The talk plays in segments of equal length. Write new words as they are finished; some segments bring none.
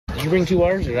Did you bring 2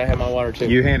 waters, or did I have my water too?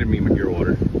 You handed me your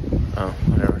water. Oh,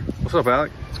 whatever. What's up,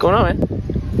 Alec? What's going on, man?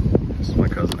 This is my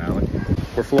cousin, Alec.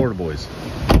 We're Florida boys.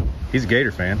 He's a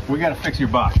Gator fan. We gotta fix your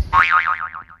box.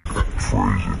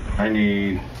 I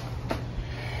need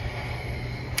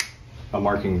a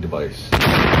marking device.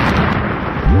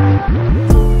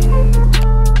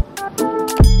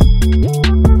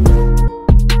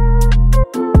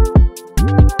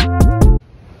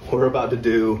 We're about to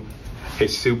do a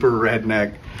super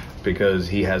redneck because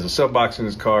he has a sub box in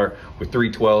his car with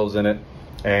 312s in it.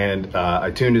 And I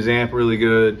tuned his amp really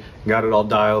good, got it all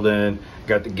dialed in,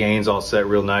 got the gains all set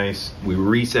real nice. We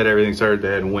reset everything, started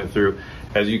ahead and went through.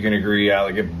 As you can agree,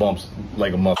 Alec, it bumps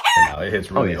like a motherfucker now. It hits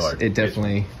really hard. It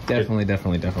definitely. Yeah,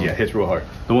 it hits real hard.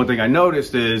 The one thing I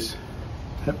noticed is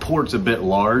that port's a bit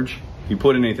large. You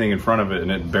put anything in front of it and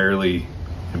it barely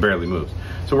moves.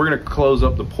 So we're gonna close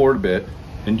up the port a bit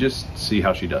and just see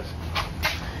how she does.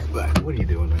 What are you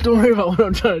doing, man? Don't worry about what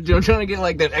I'm trying to do. I'm trying to get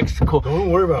like that extra cool.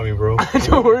 Don't worry about me, bro.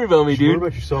 Don't worry about me, dude. Worry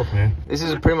about yourself, man. This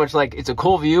is pretty much like, it's a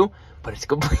cool view, but it's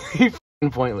completely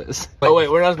pointless. Oh wait,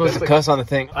 we're not supposed to cuss on the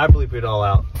thing. I bleep it all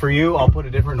out. For you, I'll put a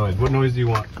different noise. What noise do you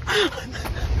want?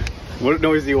 What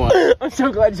noise do you want? I'm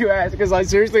so glad you asked, because I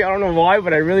don't know why,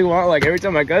 but I really want, like, every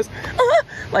time I cuss,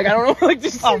 like, I don't know, like,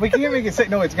 just... Oh, we can't make it say,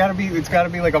 no, it's gotta be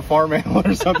like a farm animal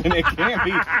or something. It can't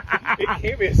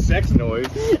be a sex noise.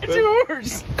 It's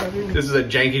yours. This is a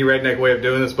janky redneck way of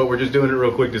doing this, but we're just doing it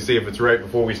real quick to see if it's right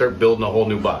before we start building a whole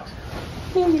new box.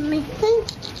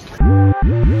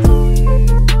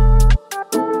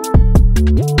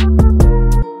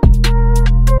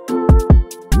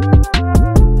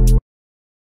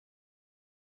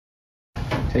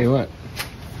 Tell you what,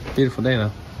 beautiful day though.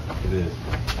 It is.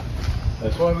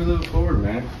 That's why we live in Florida,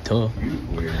 man. Duh.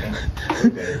 Beautiful here, man.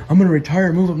 Okay. I'm gonna retire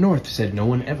and move up north, said no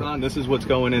one ever. This is what's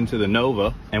going into the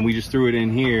Nova, and we just threw it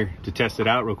in here to test it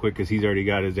out real quick because he's already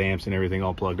got his amps and everything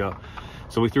all plugged up.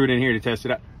 So we threw it in here to test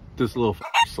it out. This little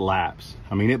slaps.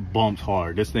 I mean, it bumps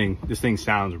hard. This thing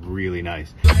sounds really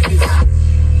nice.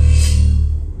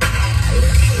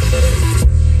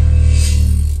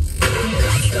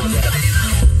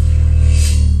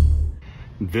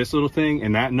 This little thing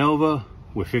and that Nova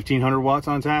with 1500 watts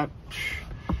on tap,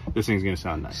 this thing's gonna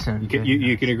sound nice. You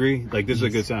can agree? Like, this is a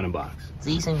good sounding box. That's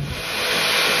me,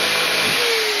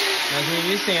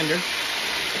 new sander.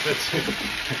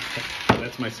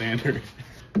 That's my sander.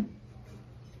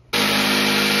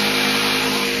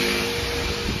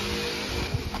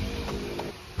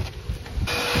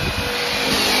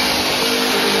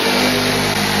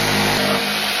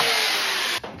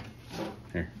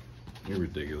 You're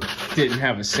ridiculous. Didn't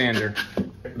have a sander.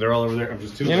 They're all over there. I'm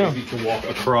just too lazy to walk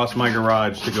across my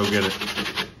garage to go get it.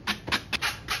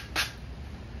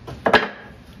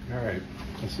 All right,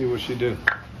 let's see what she do.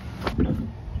 All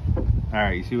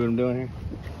right, you see what I'm doing here?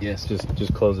 Yes.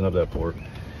 Just closing up that port.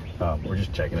 We're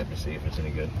just checking it to see if it's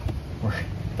any good.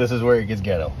 This is where it gets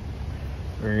ghetto.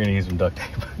 We're gonna use some duct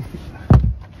tape.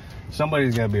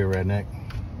 Somebody's gotta be a redneck.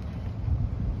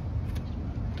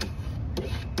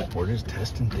 We're just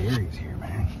testing theories here,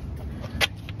 man.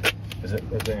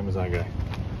 That's the Amazon guy.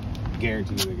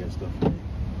 Guarantee you they got stuff for you.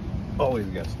 Always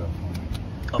got stuff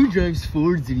for you. Who drives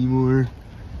Fords anymore?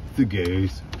 The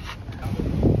gays.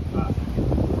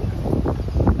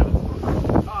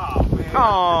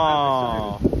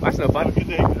 Oh, that's no fun. Good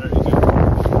day.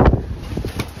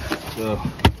 So,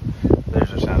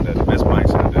 there's our sound deadening. That's my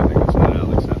sound deadening. That's not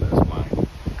Alec's sound deadening. That's mine.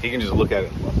 He can just look at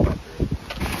it and love it.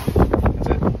 That's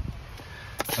it.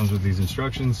 Comes with these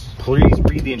instructions. Please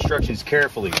read the instructions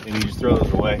carefully, and you just throw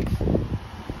those away.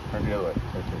 Turn the other way.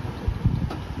 Turn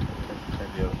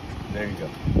the other way. There you go.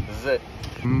 This is it.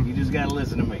 You just gotta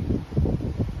listen to me.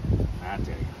 I tell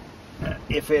you.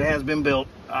 If it has been built,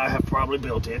 I have probably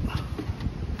built it.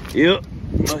 Yep.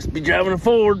 Must be driving a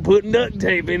Ford, putting duct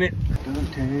tape in it.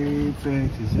 Duct tape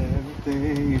fixes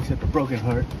everything except a broken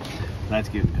heart. That's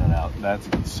getting cut out. That's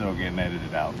so getting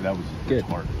edited out. That was good.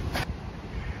 Smart.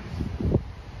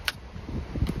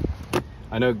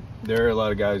 I know there are a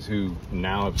lot of guys who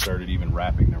now have started even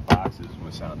wrapping their boxes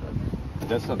with sound deadening.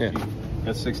 That's not cheap.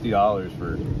 That's $60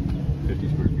 for 50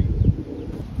 square feet.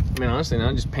 I mean, honestly,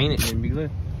 now just paint it and it'd be good.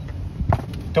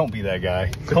 Don't be that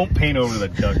guy. Don't paint over the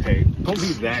duct tape. Don't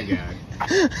be that guy.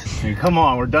 I mean, come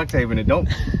on, we're duct taping it. Don't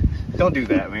do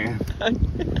that, man.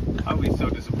 I'll be so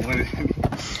disappointed.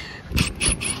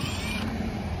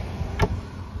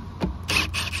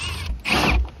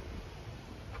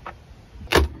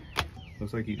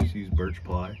 Looks like you just used birch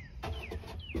ply.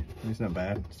 It's not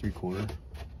bad. It's 3/4.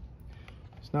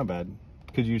 It's not bad.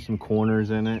 Could use some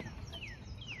corners in it.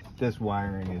 This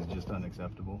wiring is just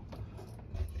unacceptable.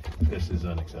 This is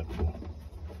unacceptable.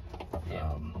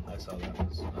 saw that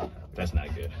was that's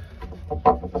not good.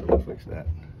 So we'll fix that.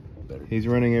 Better. He's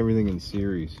running everything in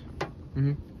series.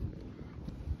 Mm-hmm.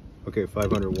 Okay,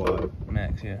 500 watt.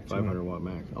 Max, yeah. 500 watt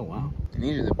max. Oh, wow. And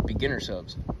these are the beginner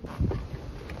subs.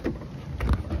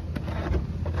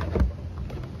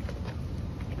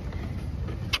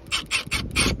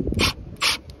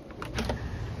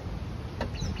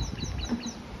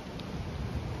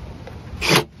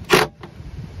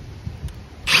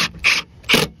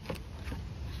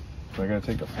 So I gotta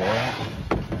take the floor out?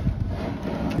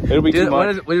 It'll be too much.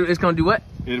 What is it? It's gonna do what?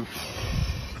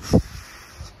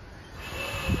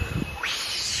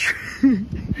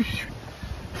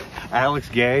 Alex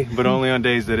gay, but only on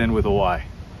days that end with a Y.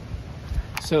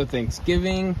 So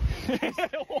Thanksgiving.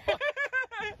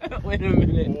 Wait a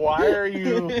minute. Why are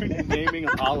you naming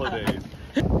holidays?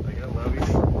 Like, I love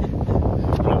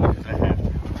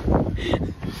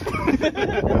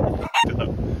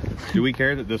you. Do we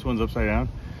care that this one's upside down?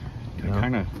 No. I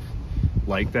kind of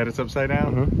like that it's upside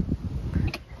down.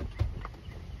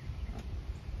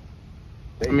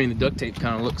 I mean, the duct tape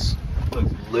kind of looks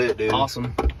lit, dude.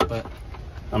 awesome, but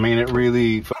I mean, it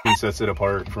really fucking sets it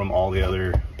apart from all the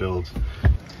other builds.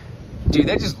 dude,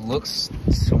 that just looks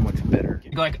so much better.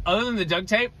 Like, other than the duct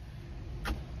tape,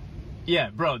 yeah,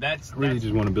 bro, that's I really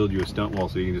just want to build you a stunt wall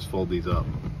so you can just fold these up.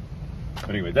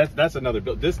 But anyway, that's another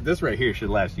build. This right here should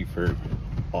last you for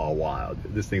a while.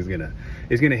 This thing's gonna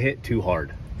hit too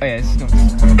hard. Oh yeah, this is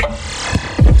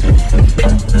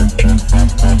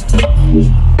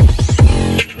gonna...